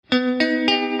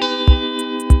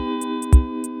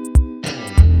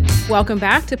Welcome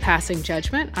back to Passing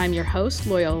Judgment. I'm your host,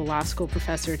 Loyola Law School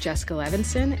Professor Jessica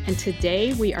Levinson, and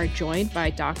today we are joined by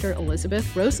Dr.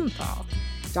 Elizabeth Rosenthal.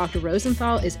 Dr.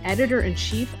 Rosenthal is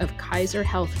editor-in-chief of Kaiser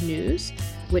Health News,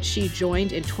 which she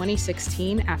joined in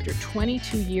 2016 after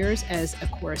 22 years as a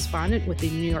correspondent with the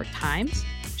New York Times.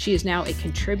 She is now a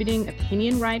contributing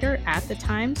opinion writer at the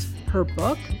Times. Her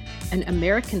book, An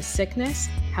American Sickness: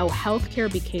 How Healthcare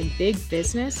Became Big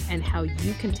Business and How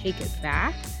You Can Take It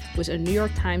Back, was a New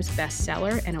York Times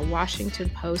bestseller and a Washington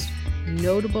Post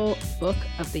Notable Book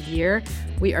of the Year.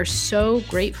 We are so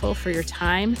grateful for your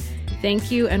time.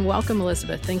 Thank you and welcome,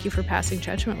 Elizabeth. Thank you for passing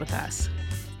judgment with us.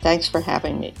 Thanks for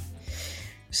having me.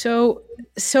 So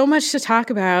much to talk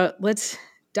about. Let's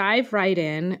dive right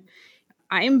in.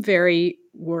 I am very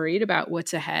worried about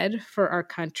what's ahead for our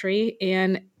country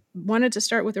and wanted to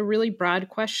start with a really broad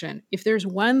question. If there's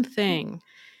one thing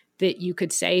that you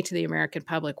could say to the American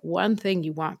public, one thing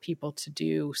you want people to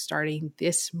do starting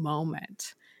this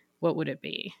moment, what would it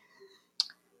be?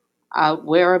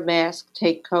 Wear a mask,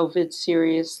 take COVID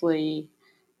seriously,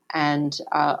 and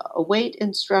await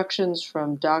instructions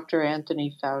from Dr.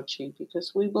 Anthony Fauci,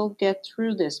 because we will get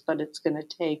through this, but it's going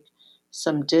to take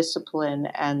some discipline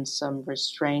and some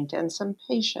restraint and some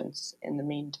patience in the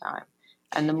meantime.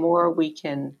 And the more we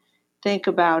can think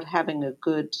about having a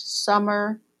good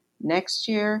summer next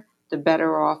year, the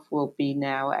better off we'll be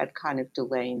now at kind of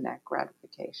delaying that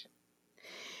gratification.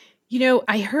 You know,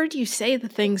 I heard you say the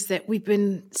things that we've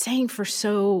been saying for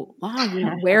so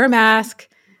long. Wear a mask,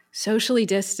 socially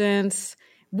distance.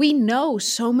 We know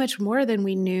so much more than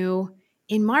we knew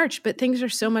in March, but things are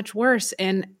so much worse.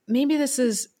 And maybe this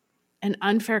is an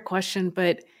unfair question,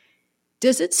 but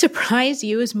does it surprise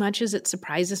you as much as it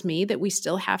surprises me that we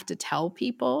still have to tell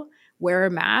people wear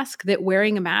a mask, that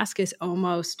wearing a mask is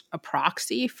almost a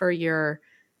proxy for your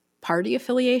party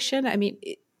affiliation? I mean,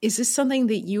 is this something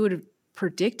that you would have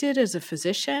predicted as a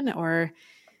physician, or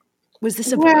was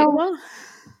this avoidable? Well,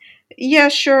 yeah,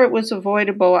 sure, it was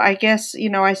avoidable. I guess,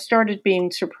 I started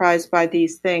being surprised by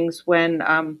these things when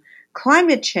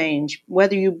climate change,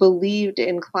 whether you believed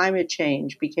in climate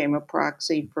change, became a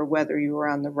proxy for whether you were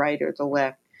on the right or the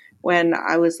left. When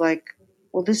I was like,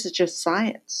 well, this is just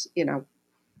science,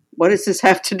 what does this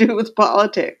have to do with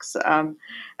politics?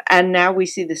 And now we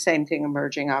see the same thing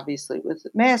emerging, obviously, with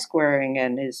mask wearing.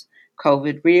 And is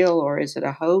COVID real or is it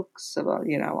a hoax? On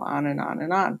and on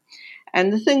and on.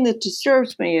 And the thing that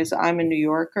disturbs me is I'm a New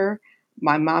Yorker.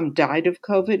 My mom died of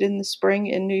COVID in the spring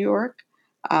in New York.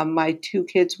 My two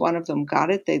kids, one of them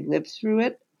got it. They lived through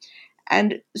it.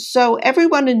 And so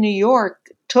everyone in New York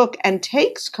took and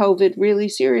takes COVID really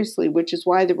seriously, which is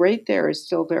why the rate there is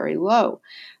still very low.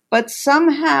 But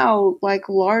somehow, like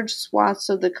large swaths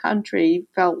of the country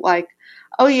felt like,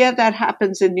 oh yeah, that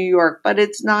happens in New York, but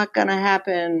it's not going to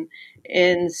happen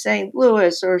in St.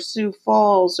 Louis or Sioux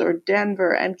Falls or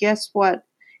Denver. And guess what?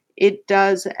 It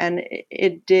does, and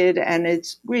it did, and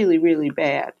it's really, really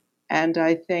bad. And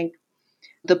I think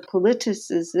the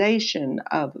politicization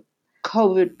of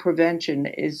COVID prevention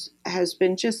has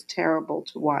been just terrible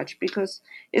to watch, because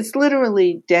it's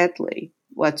literally deadly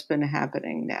what's been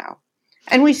happening now.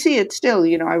 And we see it still.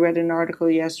 I read an article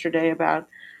yesterday about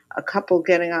a couple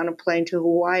getting on a plane to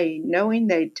Hawaii, knowing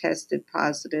they tested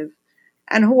positive.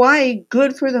 And Hawaii,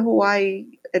 good for the Hawaii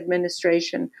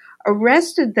administration,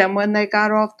 arrested them when they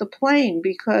got off the plane,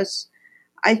 because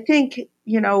I think,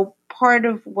 part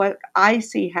of what I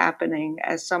see happening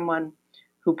as someone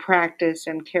who practices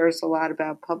and cares a lot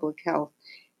about public health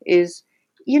is,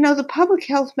 the public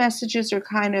health messages are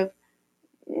kind of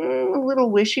a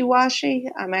little wishy-washy.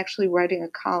 I'm actually writing a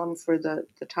column for the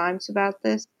Times about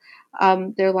this.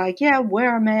 They're like, yeah,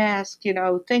 wear a mask,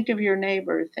 think of your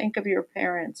neighbor, think of your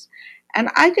parents. And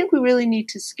I think we really need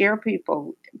to scare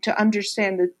people to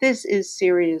understand that this is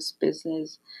serious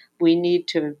business. We need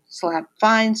to slap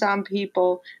fines on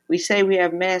people. We say we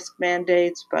have mask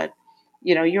mandates, but,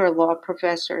 you're a law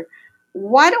professor.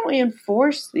 Why don't we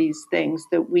enforce these things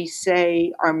that we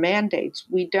say are mandates?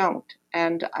 We don't.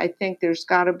 And I think there's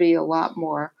got to be a lot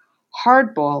more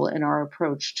hardball in our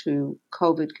approach to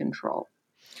COVID control.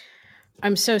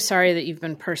 I'm so sorry that you've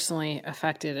been personally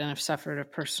affected and have suffered a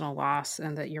personal loss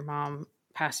and that your mom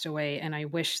passed away. And I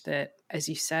wish that, as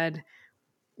you said,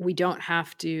 we don't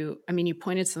have to, you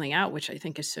pointed something out, which I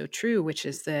think is so true, which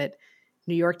is that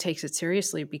New York takes it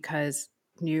seriously because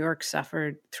New York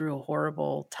suffered through a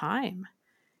horrible time.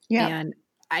 Yeah. And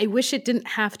I wish it didn't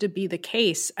have to be the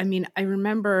case. I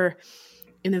remember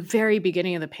in the very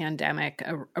beginning of the pandemic,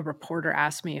 a reporter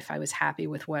asked me if I was happy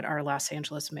with what our Los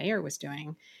Angeles mayor was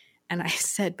doing. And I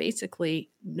said, basically,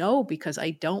 no, because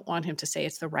I don't want him to say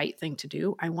it's the right thing to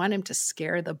do. I want him to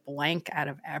scare the blank out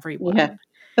of Yeah. everyone.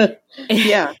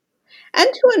 Yeah. And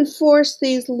to enforce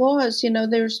these laws,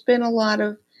 there's been a lot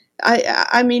of,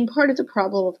 I mean, part of the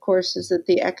problem, of course, is that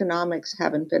the economics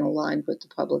haven't been aligned with the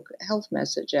public health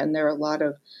message. And there are a lot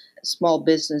of small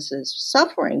businesses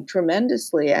suffering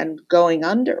tremendously and going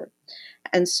under.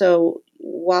 And so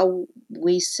while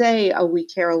we say, oh, we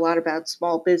care a lot about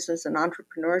small business and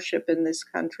entrepreneurship in this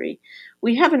country,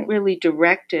 we haven't really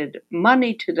directed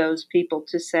money to those people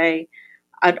to say,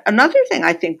 another thing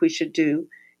I think we should do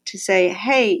to say,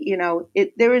 hey,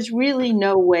 there is really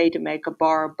no way to make a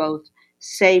bar both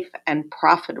safe and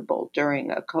profitable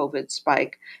during a COVID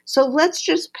spike. So let's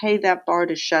just pay that bar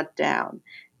to shut down.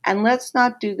 And let's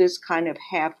not do this kind of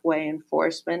halfway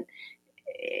enforcement.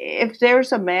 If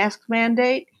there's a mask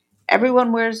mandate,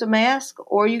 everyone wears a mask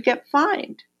or you get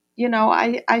fined.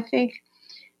 I think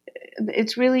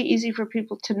it's really easy for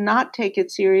people to not take it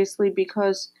seriously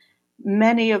because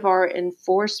many of our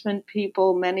enforcement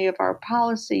people, many of our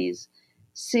policies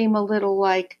seem a little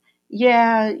like,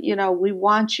 yeah, we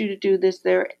want you to do this.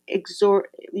 They exhort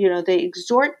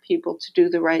people to do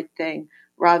the right thing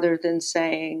rather than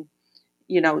saying,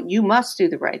 you must do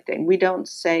the right thing. We don't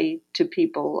say to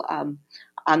people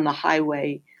on the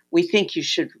highway, we think you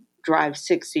should drive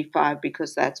 65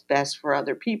 because that's best for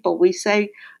other people. We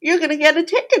say, you're going to get a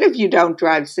ticket if you don't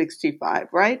drive 65,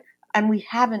 right? And we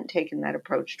haven't taken that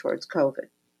approach towards COVID.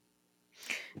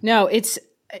 No, it's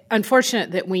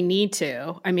unfortunate that we need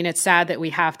to. I mean, it's sad that we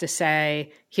have to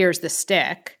say, here's the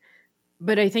stick.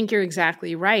 But I think you're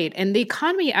exactly right. And the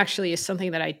economy actually is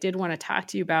something that I did want to talk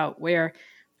to you about where,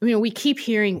 we keep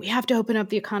hearing we have to open up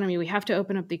the economy. We have to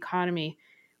open up the economy.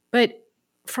 But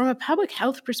from a public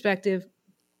health perspective,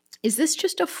 is this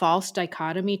just a false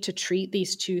dichotomy to treat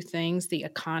these two things, the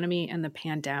economy and the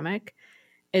pandemic,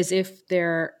 as if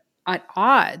they're at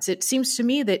odds? It seems to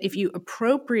me that if you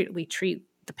appropriately treat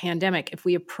the pandemic, if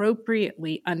we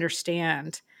appropriately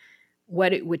understand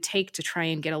what it would take to try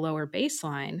and get a lower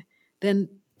baseline, then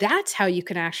that's how you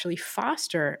can actually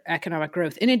foster economic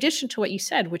growth, in addition to what you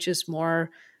said, which is more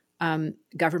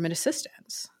government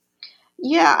assistance.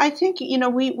 Yeah, I think,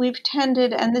 we've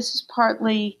tended, and this is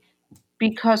partly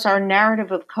because our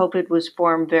narrative of COVID was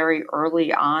formed very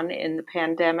early on in the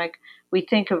pandemic. We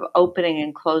think of opening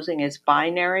and closing as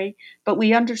binary, but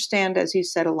we understand, as you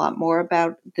said, a lot more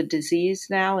about the disease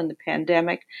now and the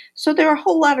pandemic. So there are a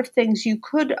whole lot of things you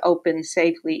could open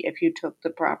safely if you took the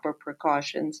proper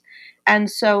precautions. And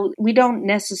so we don't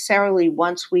necessarily,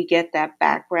 once we get that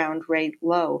background rate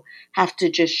low, have to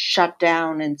just shut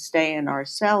down and stay in our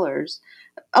cellars.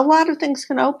 A lot of things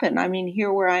can open. I mean,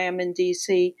 here where I am in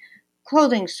DC,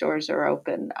 clothing stores are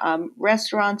open.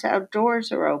 Restaurants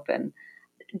outdoors are open.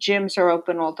 Gyms are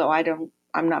open, although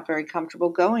I'm not very comfortable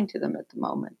going to them at the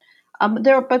moment.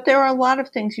 But there are a lot of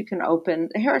things you can open.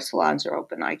 The hair salons are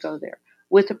open. I go there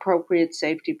with appropriate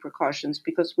safety precautions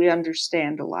because we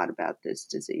understand a lot about this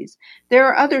disease. There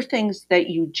are other things that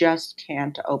you just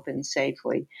can't open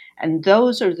safely. And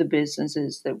those are the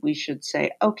businesses that we should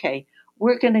say, okay,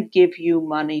 we're going to give you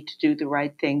money to do the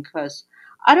right thing because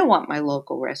I don't want my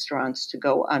local restaurants to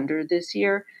go under this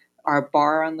year, our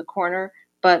bar on the corner,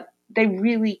 but they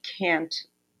really can't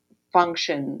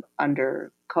function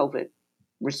under COVID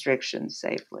restrictions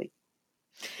safely.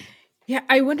 Yeah,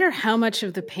 I wonder how much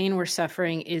of the pain we're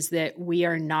suffering is that we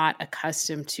are not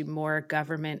accustomed to more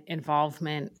government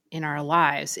involvement in our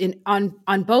lives,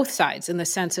 on both sides, in the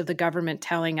sense of the government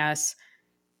telling us,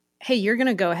 hey, you're going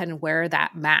to go ahead and wear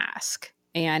that mask.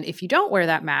 And if you don't wear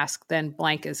that mask, then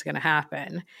blank is going to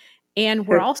happen. And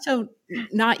we're also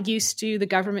not used to the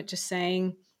government just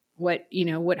saying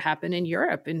what happened in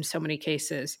Europe in so many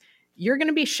cases. You're going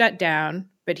to be shut down,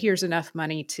 but here's enough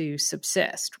money to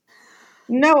subsist.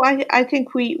 No, I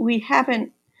think we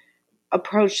haven't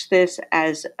approached this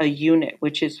as a unit,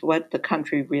 which is what the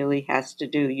country really has to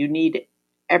do. You need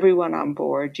everyone on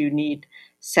board. You need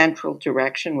central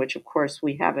direction, which of course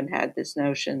we haven't had this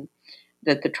notion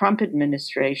that the Trump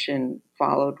administration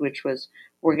followed, which was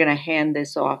we're going to hand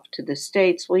this off to the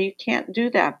states. Well, you can't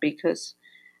do that because,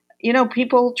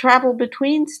 people travel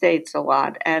between states a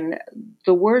lot, and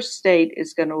the worst state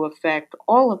is going to affect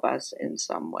all of us in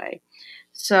some way.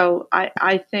 So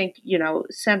I think,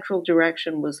 central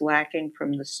direction was lacking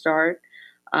from the start.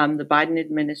 The Biden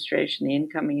administration, the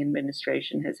incoming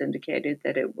administration, has indicated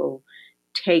that it will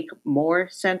take more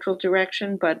central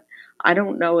direction, but I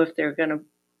don't know if they're going to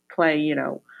play,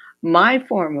 my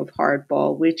form of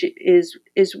hardball, which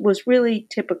was really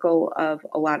typical of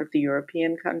a lot of the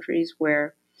European countries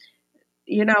where,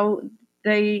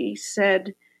 they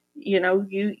said,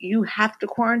 you have to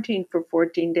quarantine for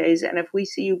 14 days. And if we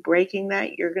see you breaking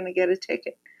that, you're going to get a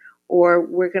ticket, or uh,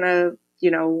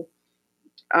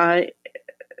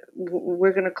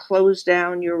 we're going to close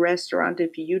down your restaurant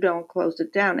if you don't close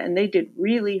it down. And they did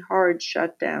really hard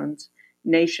shutdowns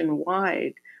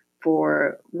nationwide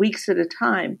for weeks at a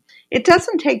time. It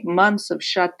doesn't take months of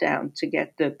shutdown to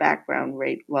get the background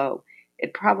rate low.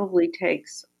 It probably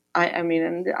takes, I mean,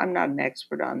 and I'm not an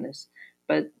expert on this,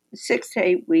 but 6 to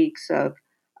 8 weeks of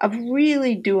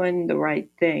really doing the right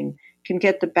thing can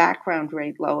get the background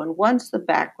rate low. And once the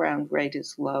background rate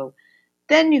is low,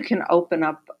 then you can open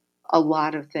up a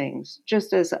lot of things.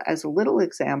 Just as a little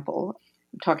example,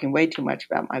 I'm talking way too much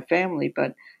about my family,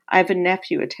 but I have a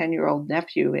 10-year-old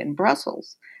nephew in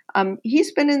Brussels.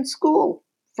 He's been in school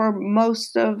for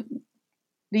most of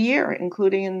the year,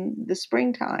 including in the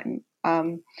springtime,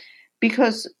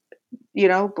 because,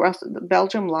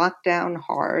 Belgium locked down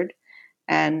hard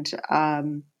and,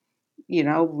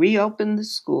 reopened the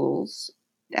schools.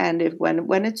 And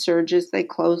when it surges, they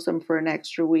close them for an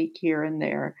extra week here and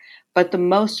there. But the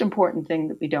most important thing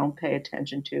that we don't pay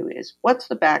attention to is what's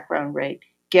the background rate,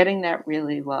 getting that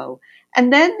really low.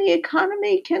 And then the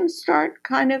economy can start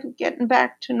kind of getting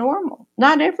back to normal.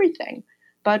 Not everything,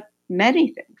 but many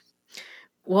things.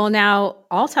 Well, now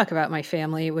I'll talk about my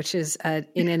family, which is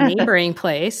in a neighboring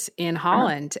place in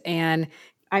Holland. And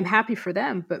I'm happy for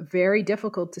them, but very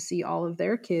difficult to see all of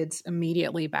their kids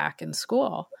immediately back in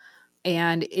school.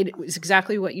 And it was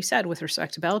exactly what you said with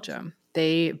respect to Belgium.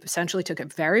 They essentially took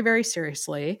it very, very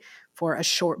seriously for a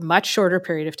much shorter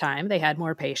period of time. They had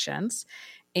more patience,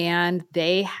 and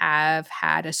they have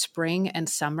had a spring and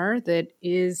summer that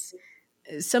is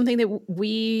something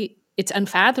that it's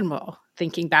unfathomable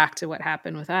thinking back to what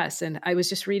happened with us. And I was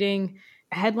just reading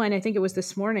a headline, I think it was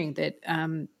this morning, that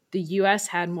the U.S.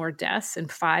 had more deaths in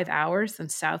 5 hours than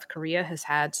South Korea has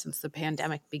had since the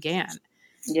pandemic began.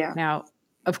 Yeah. Now,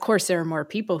 of course, there are more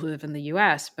people who live in the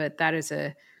U.S., but that is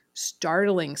a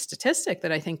startling statistic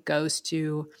that I think goes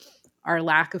to our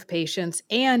lack of patience.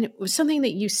 And it was something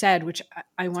that you said, which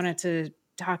I wanted to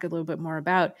talk a little bit more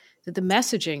about, that the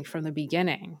messaging from the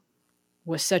beginning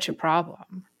was such a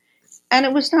problem. And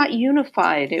it was not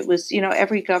unified. It was,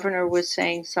 every governor was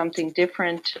saying something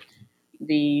different.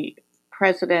 The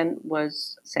president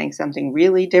was saying something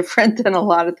really different than a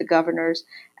lot of the governors,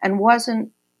 and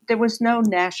there was no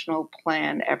national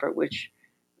plan ever, which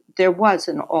there was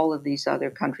in all of these other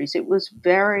countries. It was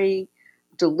very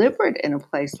deliberate in a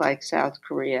place like South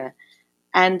Korea.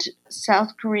 And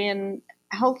South Korean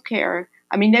healthcare,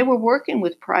 I mean, they were working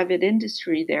with private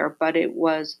industry there, but it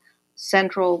was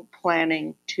central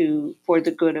planning for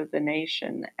the good of the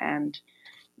nation. And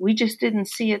we just didn't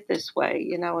see it this way,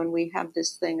 and we have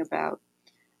this thing about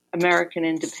American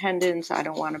independence. I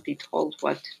don't want to be told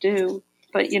what to do.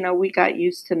 But, we got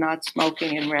used to not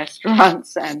smoking in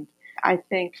restaurants. And I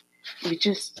think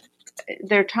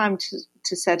there are times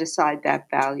to set aside that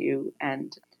value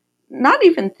and not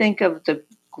even think of the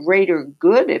greater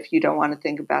good if you don't want to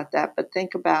think about that, but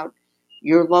think about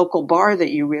your local bar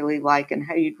that you really like and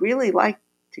how you'd really like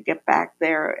to get back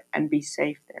there and be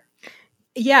safe there.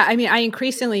 Yeah, I mean, I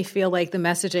increasingly feel like the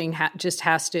messaging just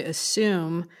has to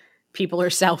assume people are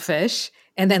selfish,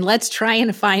 and then let's try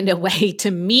and find a way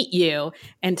to meet you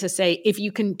and to say, if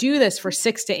you can do this for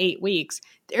 6 to 8 weeks,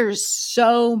 there's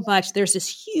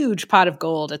this huge pot of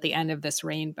gold at the end of this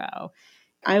rainbow.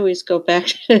 I always go back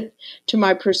to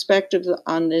my perspective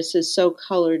on this is so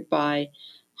colored by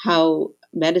how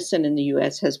medicine in the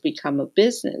U.S. has become a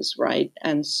business, right?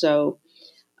 And so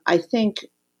I think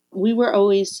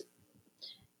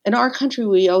in our country,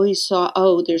 we always saw,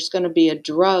 there's going to be a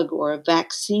drug or a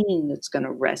vaccine that's going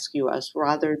to rescue us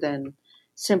rather than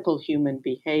simple human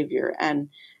behavior. And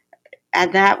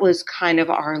that was kind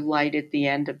of our light at the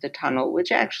end of the tunnel,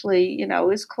 which actually,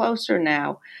 is closer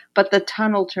now. But the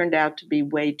tunnel turned out to be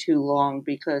way too long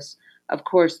because, of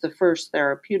course, the first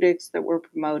therapeutics that were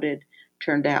promoted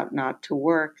turned out not to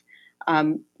work.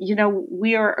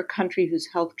 We are a country whose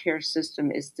healthcare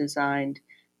system is designed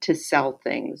to sell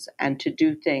things and to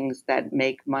do things that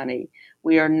make money.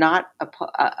 We are not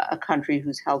a country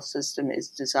whose health system is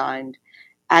designed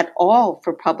at all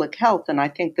for public health. And I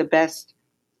think the best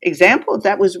example of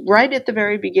that was right at the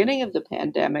very beginning of the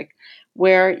pandemic,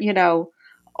 where,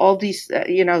 all these,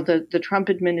 the Trump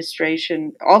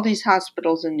administration, all these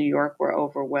hospitals in New York were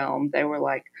overwhelmed. They were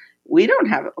like, we don't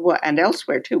have, and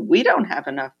elsewhere too, we don't have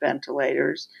enough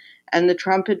ventilators. And the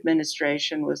Trump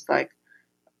administration was like,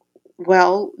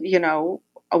 well, we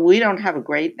don't have a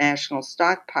great national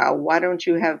stockpile. Why don't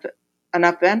you have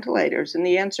enough ventilators? And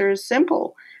the answer is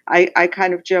simple. I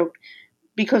kind of joked,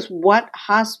 Because what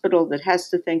hospital that has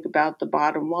to think about the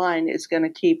bottom line is going to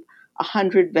keep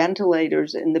 100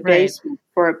 ventilators in the Right. basement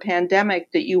for a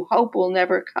pandemic that you hope will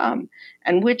never come?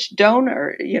 And which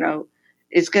donor,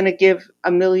 is going to give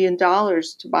 $1 million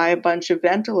to buy a bunch of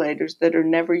ventilators that are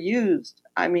never used?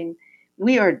 I mean,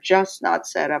 we are just not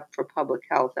set up for public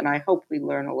health, and I hope we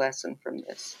learn a lesson from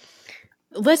this.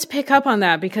 Let's pick up on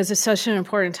that because it's such an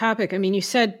important topic. I mean, you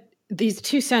said these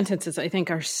two sentences, I think,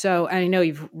 are so, I know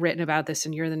you've written about this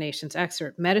and you're the nation's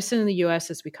expert. Medicine in the US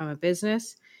has become a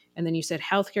business. And then you said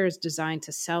healthcare is designed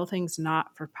to sell things,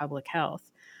 not for public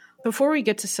health. Before we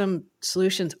get to some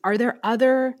solutions, are there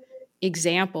other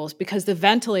examples? Because the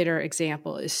ventilator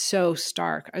example is so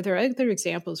stark. Are there other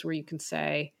examples where you can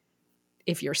say,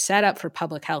 if you're set up for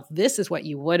public health, this is what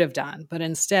you would have done, but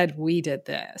instead we did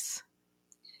this?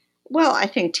 Well, I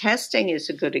think testing is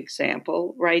a good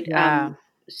example, right? Yeah.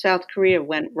 South Korea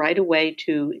went right away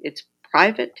to its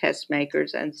private test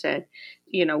makers and said,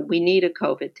 we need a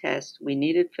COVID test, we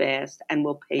need it fast, and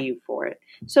we'll pay you for it.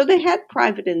 So they had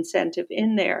private incentive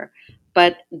in there,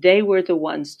 but they were the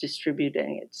ones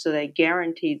distributing it. So they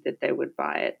guaranteed that they would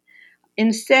buy it.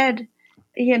 Instead,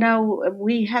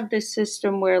 we have this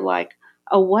system where, like,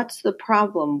 oh, what's the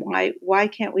problem? Why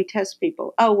can't we test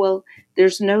people? Oh, well,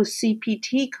 there's no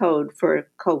CPT code for a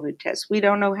COVID test. We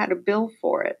don't know how to bill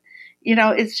for it.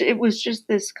 It was just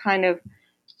this kind of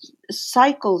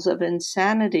cycles of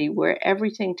insanity where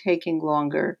everything taking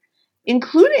longer,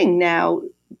 including now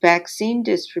vaccine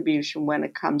distribution when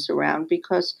it comes around,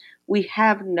 because we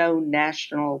have no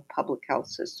national public health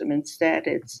system. Instead,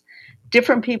 it's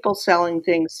different people selling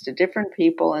things to different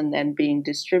people and then being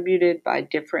distributed by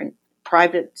different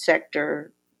private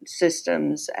sector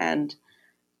systems. And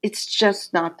it's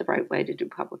just not the right way to do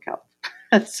public health.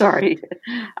 Sorry.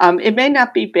 It may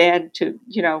not be bad to,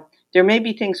 there may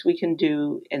be things we can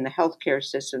do in the healthcare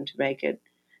system to make it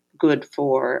good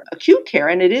for acute care.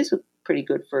 And it is pretty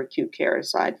good for acute care,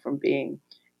 aside from being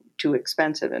too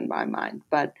expensive in my mind.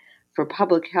 But for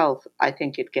public health, I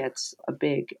think it gets a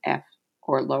big F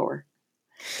or lower.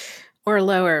 Or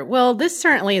lower. Well, this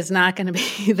certainly is not going to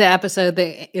be the episode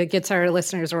that gets our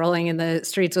listeners rolling in the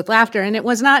streets with laughter, and it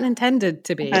was not intended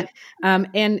to be.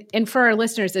 And for our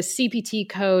listeners, the CPT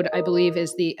code, I believe,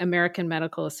 is the American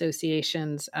Medical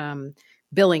Association's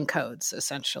billing codes,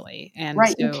 essentially. And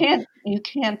right, so,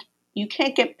 you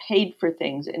can't get paid for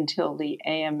things until the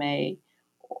AMA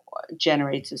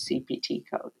generates a CPT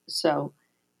code. So,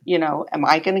 am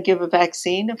I going to give a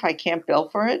vaccine if I can't bill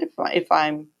for it? If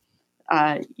I'm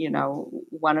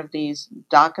one of these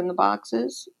doc in the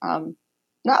boxes?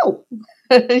 No,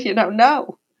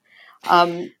 no.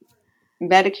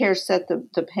 Medicare set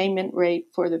the payment rate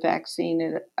for the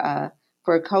vaccine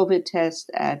for a COVID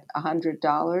test at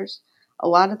 $100. A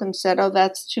lot of them said, oh,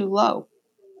 that's too low.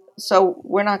 So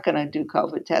we're not going to do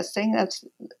COVID testing. That's,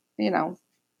 no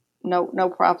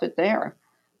profit there.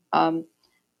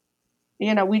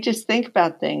 We just think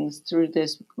about things through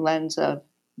this lens of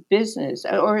business,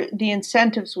 or the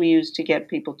incentives we use to get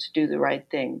people to do the right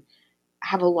thing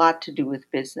have a lot to do with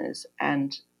business,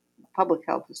 and public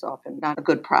health is often not a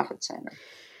good profit center.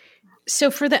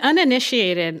 So for the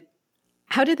uninitiated,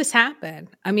 how did this happen?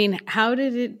 I mean, how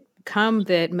did it come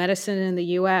that medicine in the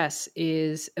US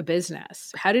is a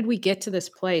business? How did we get to this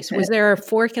place? Was there a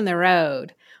fork in the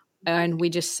road and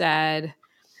we just said,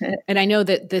 and I know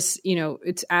that this,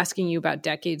 it's asking you about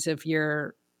decades of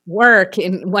your work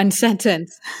in one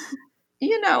sentence.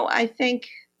 I think,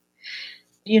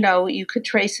 you could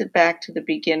trace it back to the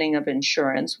beginning of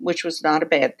insurance, which was not a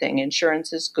bad thing.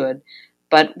 Insurance is good.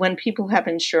 But when people have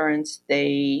insurance,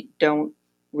 they don't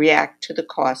react to the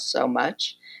cost so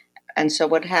much. And so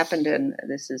what happened, and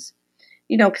this is,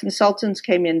 consultants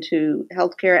came into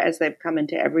healthcare as they've come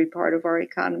into every part of our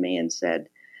economy and said,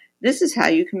 this is how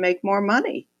you can make more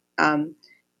money. And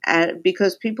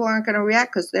because people aren't going to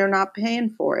react because they're not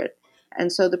paying for it.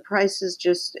 And so the prices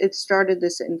it started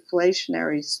this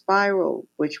inflationary spiral,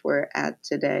 which we're at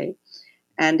today.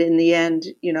 And in the end,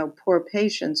 poor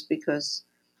patients, because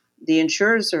the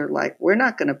insurers are like, we're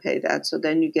not going to pay that. So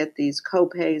then you get these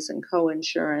co-pays and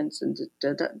co-insurance and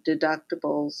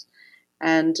deductibles.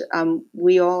 And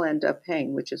we all end up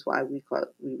paying, which is why we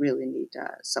really need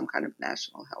some kind of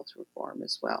national health reform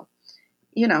as well.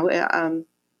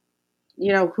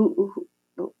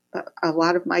 A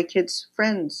lot of my kids'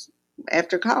 friends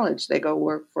after college, they go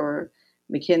work for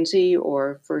McKinsey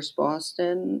or First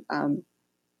Boston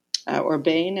or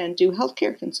Bain and do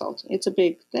healthcare consulting. It's a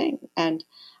big thing. And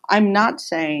I'm not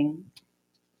saying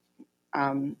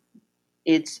healthcare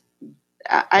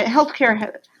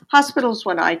hospitals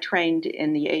when I trained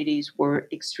in the 80s were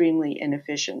extremely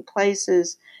inefficient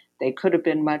places. They could have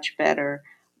been much better.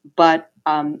 But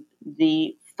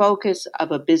the focus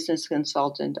of a business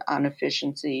consultant on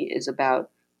efficiency is about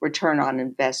return on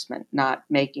investment, not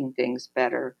making things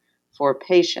better for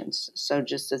patients. So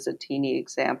just as a teeny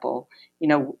example,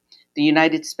 the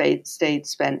United States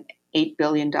spent $8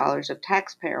 billion of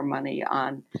taxpayer money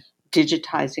on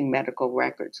digitizing medical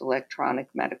records, electronic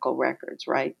medical records,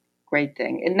 right? Great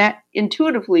thing. And that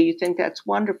intuitively, you think that's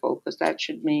wonderful because that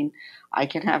should mean I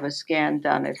can have a scan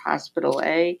done at Hospital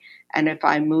A. And if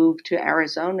I move to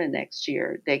Arizona next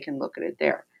year, they can look at it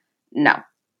there. No,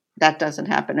 that doesn't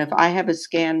happen. If I have a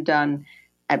scan done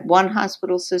at one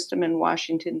hospital system in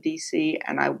Washington, D.C.,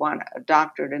 and I want a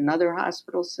doctor at another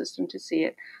hospital system to see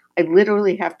it, I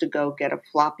literally have to go get a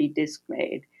floppy disk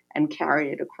made and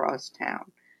carry it across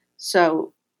town.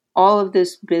 So all of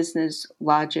this business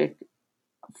logic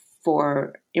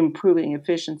for improving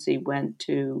efficiency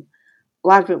a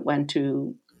lot of it went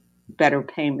to better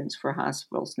payments for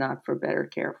hospitals, not for better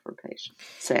care for patients,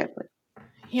 sadly.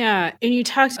 Yeah. And you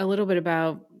talked a little bit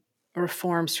about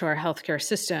reforms to our healthcare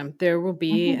system. There will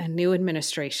be a new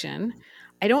administration.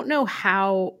 I don't know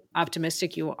how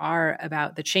optimistic you are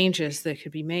about the changes that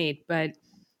could be made, but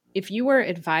if you were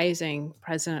advising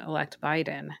President-elect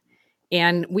Biden,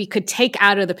 and we could take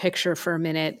out of the picture for a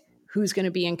minute who's going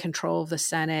to be in control of the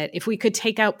Senate, if we could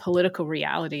take out political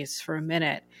realities for a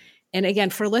minute, and again,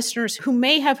 for listeners who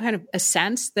may have kind of a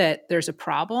sense that there's a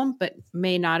problem, but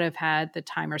may not have had the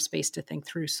time or space to think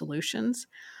through solutions,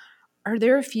 are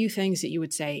there a few things that you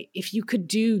would say, if you could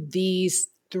do these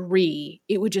three,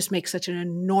 it would just make such an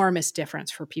enormous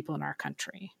difference for people in our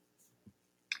country?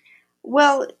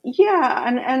 Well, yeah,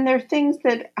 and there are things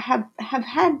that have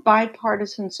had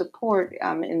bipartisan support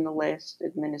in the last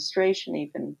administration,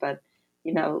 even. But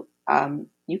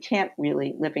you can't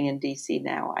really, living in D.C.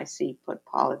 now, I see, put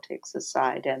politics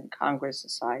aside and Congress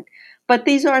aside. But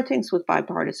these are things with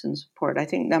bipartisan support. I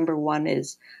think number one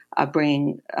is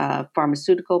bringing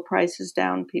pharmaceutical prices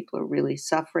down. People are really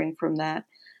suffering from that.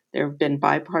 There have been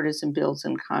bipartisan bills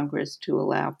in Congress to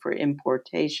allow for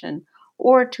importation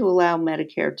or to allow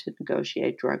Medicare to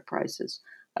negotiate drug prices.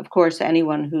 Of course,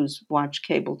 anyone who's watched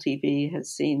cable TV has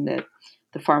seen that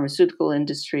the pharmaceutical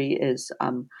industry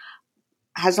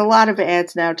has a lot of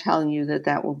ads now telling you that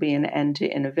that will be an end to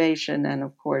innovation. And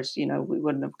of course, we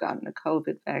wouldn't have gotten a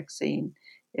COVID vaccine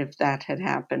if that had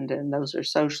happened. And those are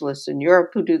socialists in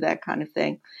Europe who do that kind of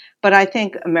thing. But I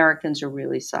think Americans are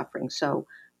really suffering. So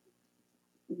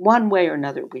one way or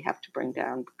another, we have to bring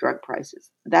down drug prices.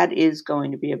 That is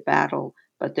going to be a battle,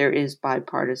 but there is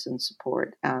bipartisan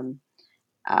support.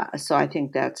 So I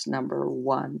think that's number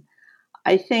one.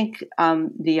 I think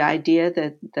the idea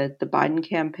that the Biden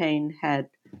campaign had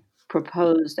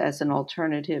proposed as an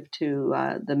alternative to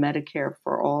the Medicare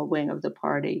for All wing of the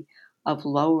party of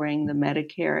lowering the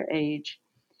Medicare age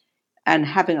and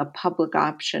having a public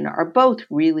option are both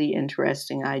really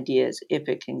interesting ideas if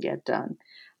it can get done.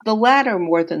 The latter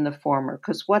more than the former,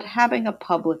 because what having a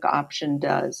public option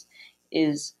does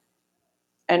is,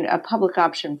 and a public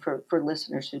option for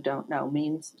listeners who don't know,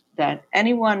 means that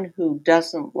anyone who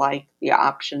doesn't like the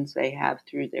options they have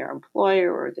through their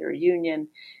employer or their union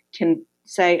can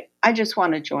say, I just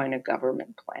want to join a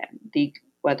government plan.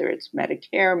 Whether it's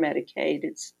Medicare, Medicaid,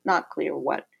 it's not clear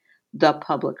what the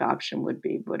public option would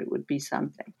be, but it would be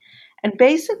something. And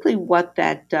basically what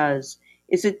that does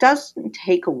is it doesn't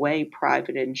take away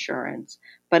private insurance,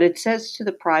 but it says to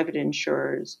the private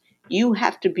insurers, you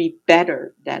have to be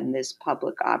better than this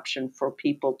public option for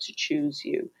people to choose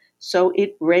you. So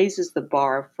it raises the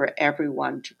bar for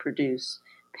everyone to produce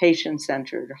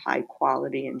patient-centered,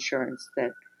 high-quality insurance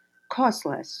that costs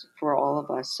less for all of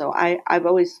us. So I've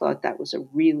always thought that was a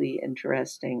really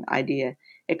interesting idea.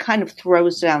 It kind of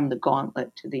throws down the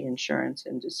gauntlet to the insurance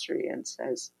industry and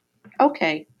says,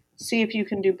 okay, see if you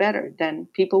can do better. Then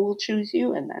people will choose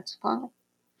you, and that's fine.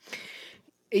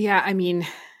 Yeah, I mean,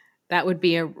 that would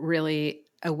be a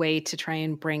way to try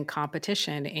and bring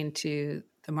competition into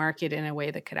the market in a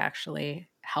way that could actually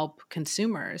help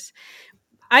consumers.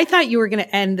 I thought you were going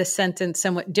to end the sentence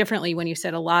somewhat differently when you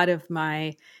said a lot of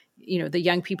my, the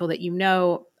young people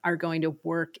that are going to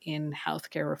work in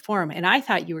healthcare reform. And I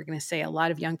thought you were going to say a lot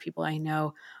of young people I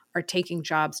know are taking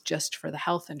jobs just for the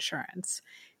health insurance.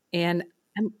 And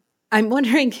I'm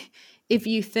wondering if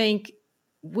you think,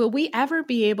 will we ever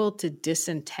be able to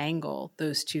disentangle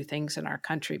those two things in our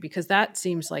country? Because that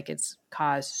seems like it's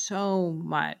caused so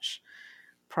much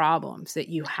problems that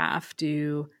you have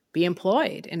to be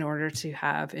employed in order to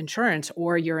have insurance,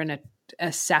 or you're in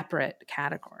a separate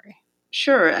category.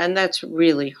 Sure, and that's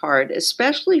really hard,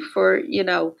 especially for,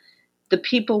 the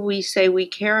people we say we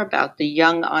care about, the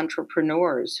young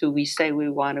entrepreneurs who we say we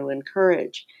want to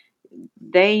encourage,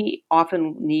 they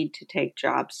often need to take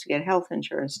jobs to get health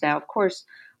insurance. Now, of course,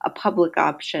 a public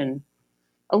option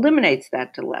eliminates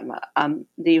that dilemma.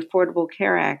 The Affordable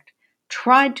Care Act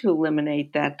tried to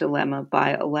eliminate that dilemma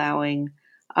by allowing,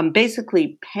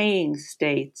 basically paying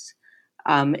states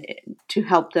um, to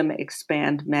help them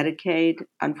expand Medicaid.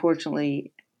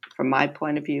 Unfortunately, from my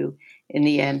point of view, in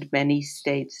the end, many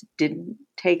states didn't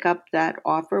take up that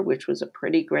offer, which was a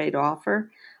pretty great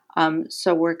offer.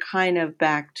 So we're kind of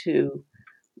back to,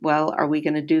 well, are we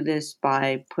going to do this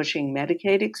by pushing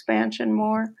Medicaid expansion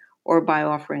more or by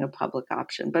offering a public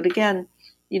option? But again,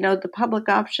 the public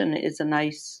option is a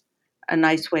nice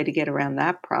way to get around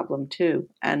that problem too.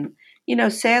 And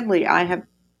sadly, I have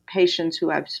patients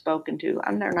who I've spoken to,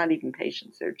 and they're not even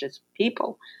patients; they're just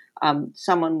people.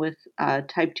 Someone with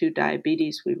type 2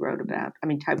 diabetes we wrote about,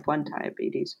 type 1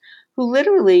 diabetes, who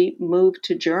literally moved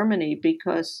to Germany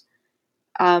because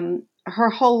her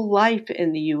whole life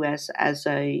in the U.S. as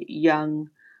a young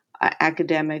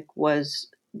academic was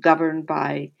governed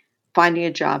by finding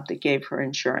a job that gave her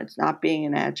insurance, not being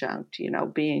an adjunct,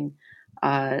 being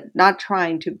not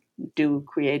trying to do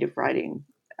creative writing.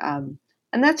 And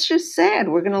that's just sad.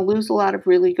 We're going to lose a lot of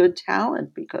really good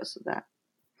talent because of that.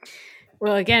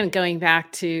 Well, again, going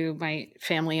back to my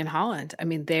family in Holland,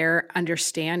 their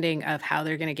understanding of how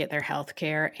they're going to get their health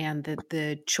care and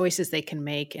the choices they can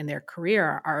make in their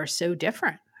career are so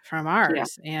different from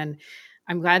ours. Yeah. And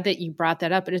I'm glad that you brought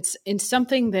that up. And it's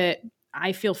something that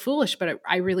I feel foolish, but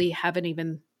I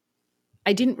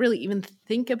didn't really even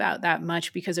think about that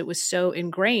much because it was so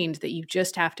ingrained that you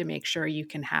just have to make sure you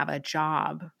can have a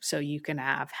job so you can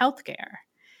have health care.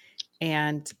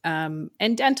 And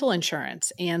dental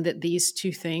insurance, and that these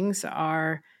two things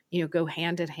are, go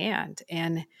hand in hand.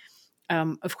 And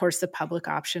of course, the public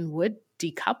option would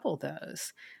decouple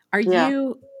those. Are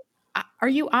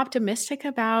you optimistic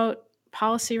about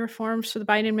policy reforms for the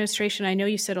Biden administration? I know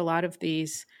you said a lot of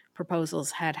these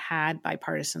proposals had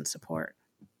bipartisan support.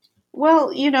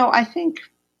 Well, I think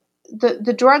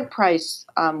the drug price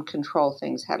control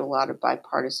things had a lot of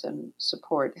bipartisan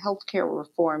support. Healthcare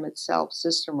reform itself,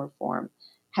 system reform,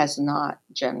 has not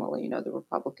generally. The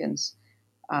Republicans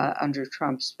under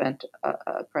Trump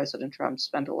President Trump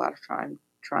spent a lot of time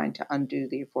trying to undo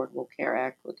the Affordable Care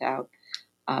Act without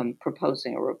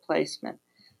proposing a replacement.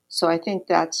 So I think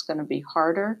that's going to be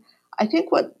harder. I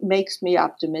think what makes me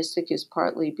optimistic is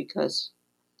partly because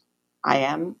I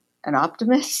am an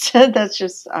optimist. That's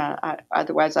just,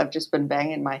 otherwise I've just been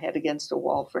banging my head against a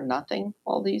wall for nothing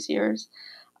all these years.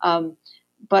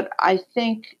 But I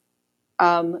think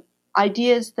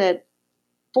ideas that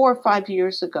 4 or 5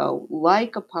 years ago,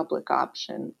 like a public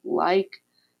option, like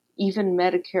even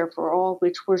Medicare for all,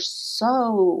 which were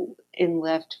so in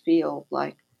left field,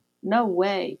 like no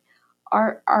way,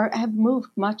 have moved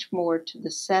much more to the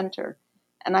center.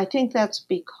 And I think that's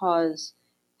because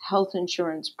health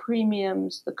insurance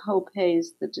premiums, the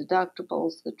co-pays, the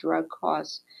deductibles, the drug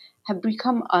costs have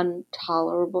become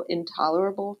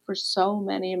intolerable for so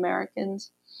many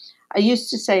Americans. I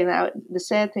used to say, now the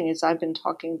sad thing is I've been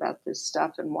talking about this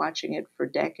stuff and watching it for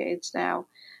decades now.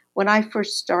 When I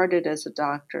first started as a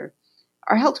doctor,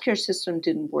 our healthcare system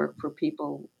didn't work for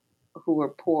people who were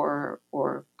poor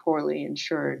or poorly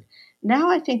insured. Now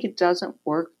I think it doesn't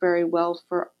work very well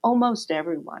for almost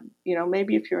everyone.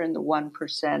 Maybe if you're in the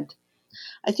 1%.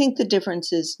 I think the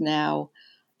difference is now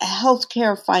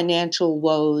healthcare financial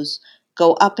woes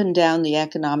go up and down the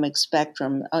economic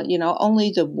spectrum.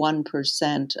 Only the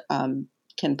 1%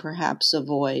 can perhaps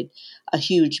avoid a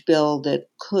huge bill that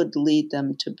could lead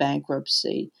them to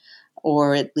bankruptcy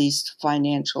or at least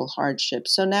financial hardship.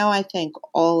 So now I think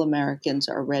all Americans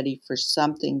are ready for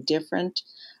something different.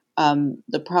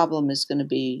 The problem is going to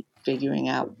be figuring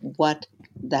out what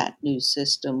that new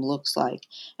system looks like.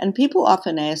 And people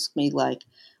often ask me, like,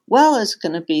 well, is it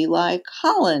going to be like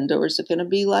Holland, or is it going to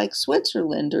be like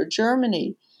Switzerland or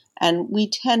Germany? And we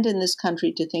tend in this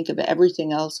country to think of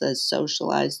everything else as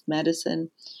socialized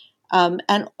medicine.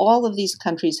 And all of these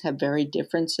countries have very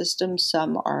different systems.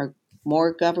 Some are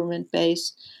more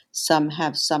government-based. Some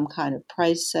have some kind of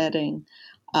price setting.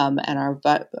 And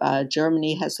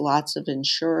Germany has lots of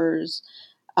insurers.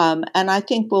 And I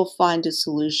think we'll find a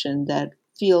solution that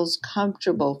feels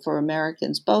comfortable for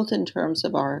Americans, both in terms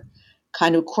of our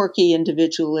kind of quirky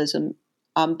individualism,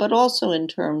 but also in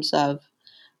terms of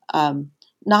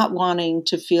not wanting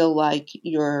to feel like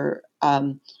your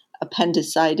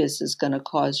appendicitis is going to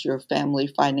cause your family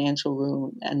financial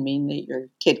ruin and mean that your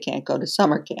kid can't go to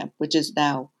summer camp, which is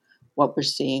now what we're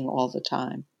seeing all the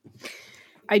time.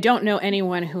 I don't know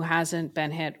anyone who hasn't been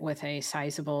hit with a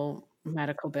sizable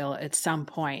medical bill at some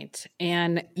point.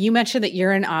 And you mentioned that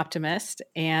you're an optimist,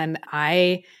 and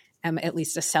I am at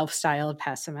least a self-styled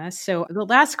pessimist. So the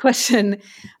last question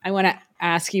I want to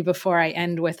ask you before I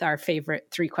end with our favorite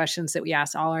 3 questions that we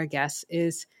ask all our guests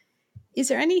is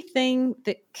there anything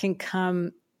that can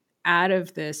come out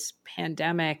of this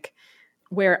pandemic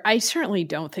where I certainly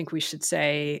don't think we should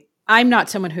say, I'm not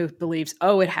someone who believes,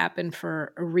 oh, it happened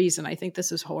for a reason. I think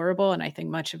this is horrible, and I think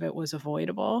much of it was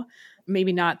avoidable.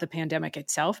 Maybe not the pandemic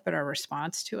itself, but our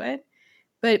response to it.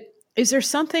 But is there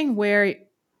something where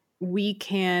we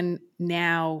can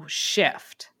now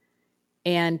shift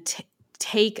and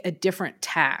take a different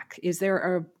tack? Is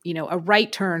there a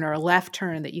right turn or a left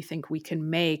turn that you think we can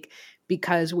make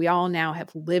because we all now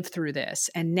have lived through this,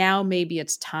 and now maybe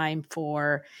it's time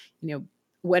for,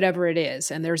 whatever it is,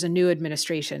 and there's a new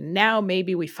administration. Now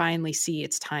maybe we finally see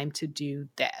it's time to do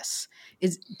this.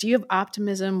 Do you have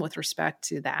optimism with respect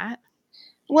to that?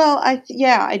 Well,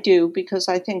 I do, because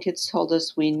I think it's told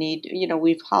us we need,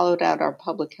 we've hollowed out our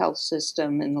public health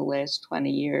system in the last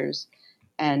 20 years.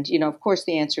 And, of course,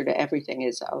 the answer to everything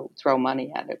is, throw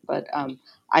money at it. But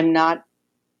I'm not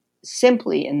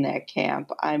simply in that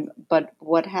camp. But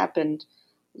what happened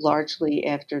largely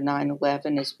after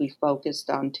 9/11 is we focused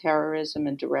on terrorism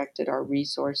and directed our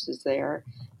resources there,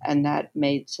 and that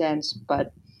made sense.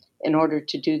 But in order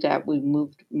to do that, we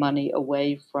moved money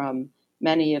away from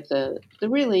many of the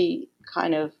really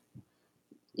kind of,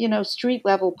 street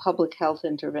level public health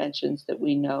interventions that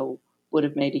we know would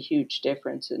have made a huge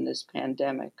difference in this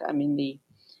pandemic. I mean, we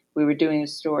are doing a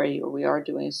story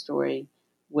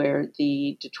where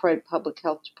the Detroit Public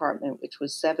Health Department, which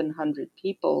was 700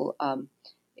 people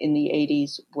in the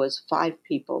 80s, was 5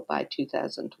 people by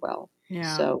 2012.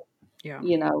 Yeah. So,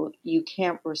 you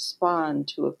can't respond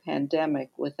to a pandemic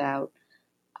without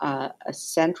a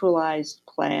centralized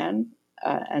plan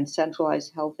and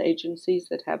centralized health agencies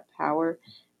that have power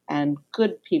and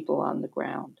good people on the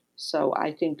ground. So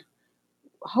I think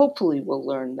hopefully we'll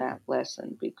learn that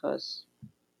lesson, because,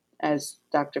 as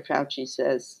Dr. Fauci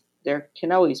says, there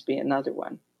can always be another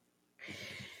one.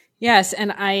 Yes.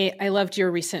 And I loved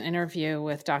your recent interview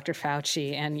with Dr.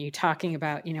 Fauci, and you talking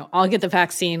about, I'll get the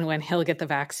vaccine when he'll get the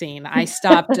vaccine. I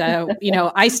stopped,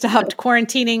 I stopped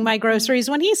quarantining my groceries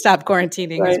when he stopped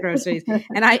quarantining his groceries.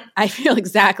 And I feel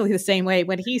exactly the same way.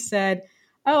 When he said,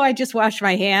 oh, I just washed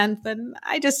my hands, then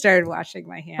I just started washing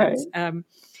my hands. Right.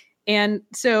 And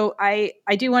so I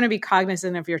do want to be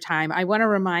cognizant of your time. I want to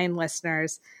remind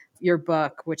listeners your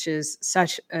book, which is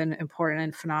such an important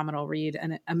and phenomenal read,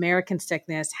 An American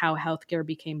Sickness, How Healthcare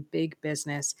Became Big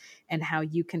Business and How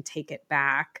You Can Take It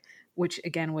Back, which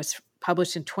again was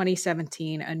published in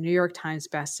 2017, a New York Times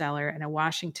bestseller and a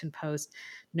Washington Post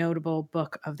notable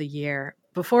book of the year.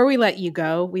 Before we let you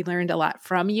go, we learned a lot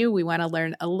from you. We want to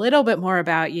learn a little bit more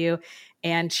about you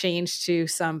and change to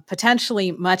some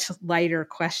potentially much lighter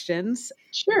questions.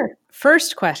 Sure.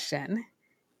 First question.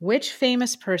 Which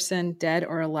famous person, dead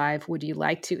or alive, would you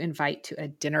like to invite to a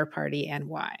dinner party, and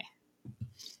why?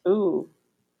 Ooh,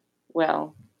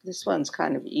 well, this one's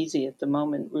kind of easy at the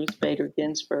moment. Ruth Bader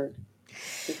Ginsburg,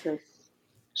 because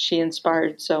she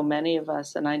inspired so many of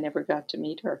us, and I never got to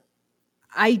meet her.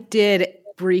 I did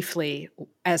briefly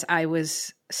as I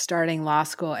was starting law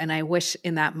school, and I wish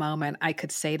in that moment I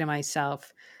could say to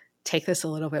myself, take this a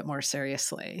little bit more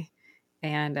seriously.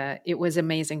 And it was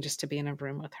amazing just to be in a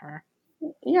room with her.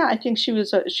 Yeah, I think she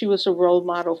was a role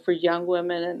model for young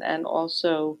women and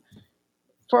also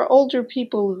for older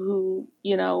people who,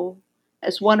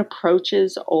 as one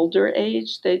approaches older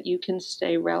age, that you can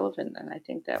stay relevant. And I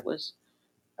think that was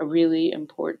a really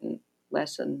important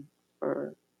lesson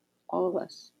for all of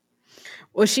us.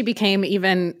 Well, she became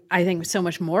even, I think, so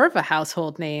much more of a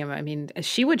household name. I mean,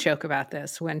 she would joke about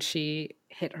this when she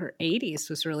hit her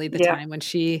 80s was really the time when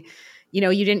she... you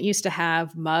didn't used to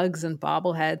have mugs and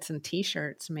bobbleheads and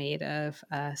T-shirts made of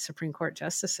Supreme Court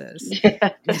justices.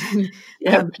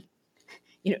 Yeah.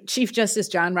 Chief Justice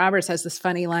John Roberts has this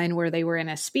funny line where they were in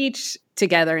a speech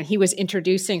together and he was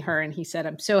introducing her and he said,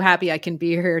 I'm so happy I can be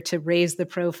here to raise the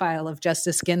profile of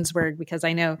Justice Ginsburg because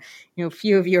I know,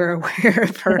 few of you are aware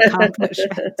of her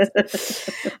accomplishments.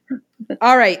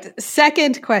 All right.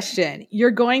 Second question. You're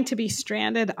going to be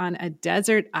stranded on a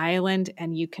desert island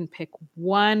and you can pick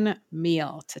one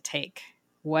meal to take.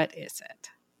 What is it?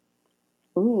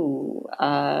 Ooh,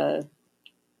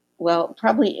 well,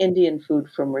 probably Indian food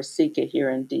from Rasika here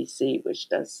in D.C., which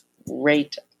does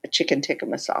great chicken tikka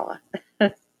masala.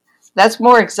 That's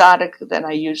more exotic than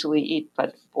I usually eat,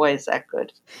 but boy, is that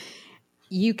good.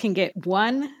 You can get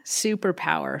one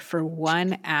superpower for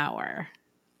 1 hour.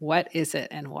 What is it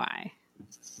and why?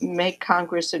 make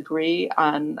Congress agree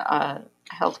on a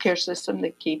healthcare system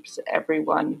that keeps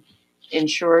everyone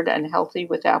insured and healthy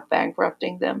without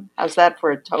bankrupting them. How's that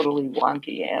for a totally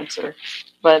wonky answer?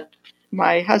 But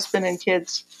my husband and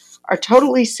kids are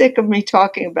totally sick of me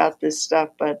talking about this stuff,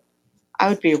 but I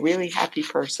would be a really happy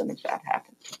person if that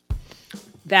happened.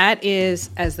 That is,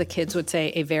 as the kids would say,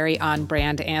 a very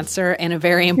on-brand answer and a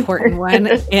very important one,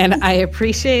 and I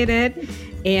appreciate it.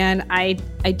 And I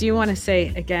do want to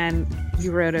say, again,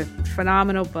 you wrote a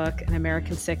phenomenal book, An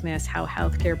American Sickness, How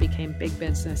Healthcare Became Big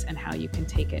Business and How You Can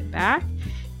Take It Back.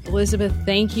 Elizabeth,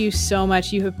 thank you so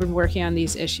much. You have been working on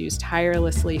these issues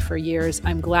tirelessly for years.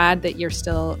 I'm glad that you're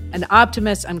still an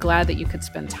optimist. I'm glad that you could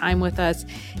spend time with us.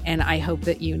 And I hope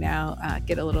that you now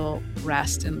get a little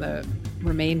rest in the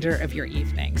remainder of your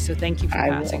evening. So thank you for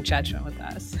passing judgment with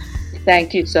us.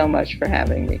 Thank you so much for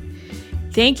having me.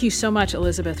 Thank you so much,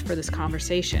 Elizabeth, for this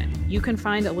conversation. You can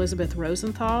find Elizabeth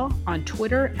Rosenthal on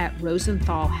Twitter at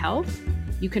Rosenthal Health.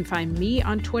 You can find me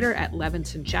on Twitter at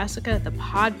Levinson Jessica, the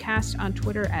podcast on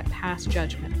Twitter at Pass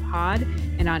Judgment Pod,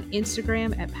 and on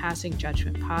Instagram at Passing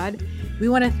Judgment Pod. We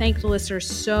want to thank the listeners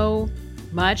so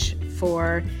much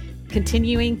for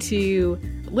continuing to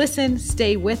listen,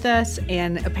 stay with us,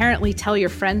 and apparently tell your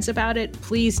friends about it.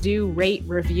 Please do rate,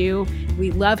 review.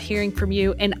 We love hearing from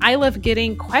you, and I love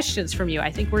getting questions from you.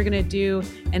 I think we're going to do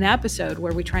an episode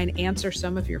where we try and answer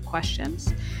some of your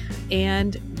questions,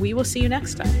 and we will see you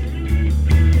next time.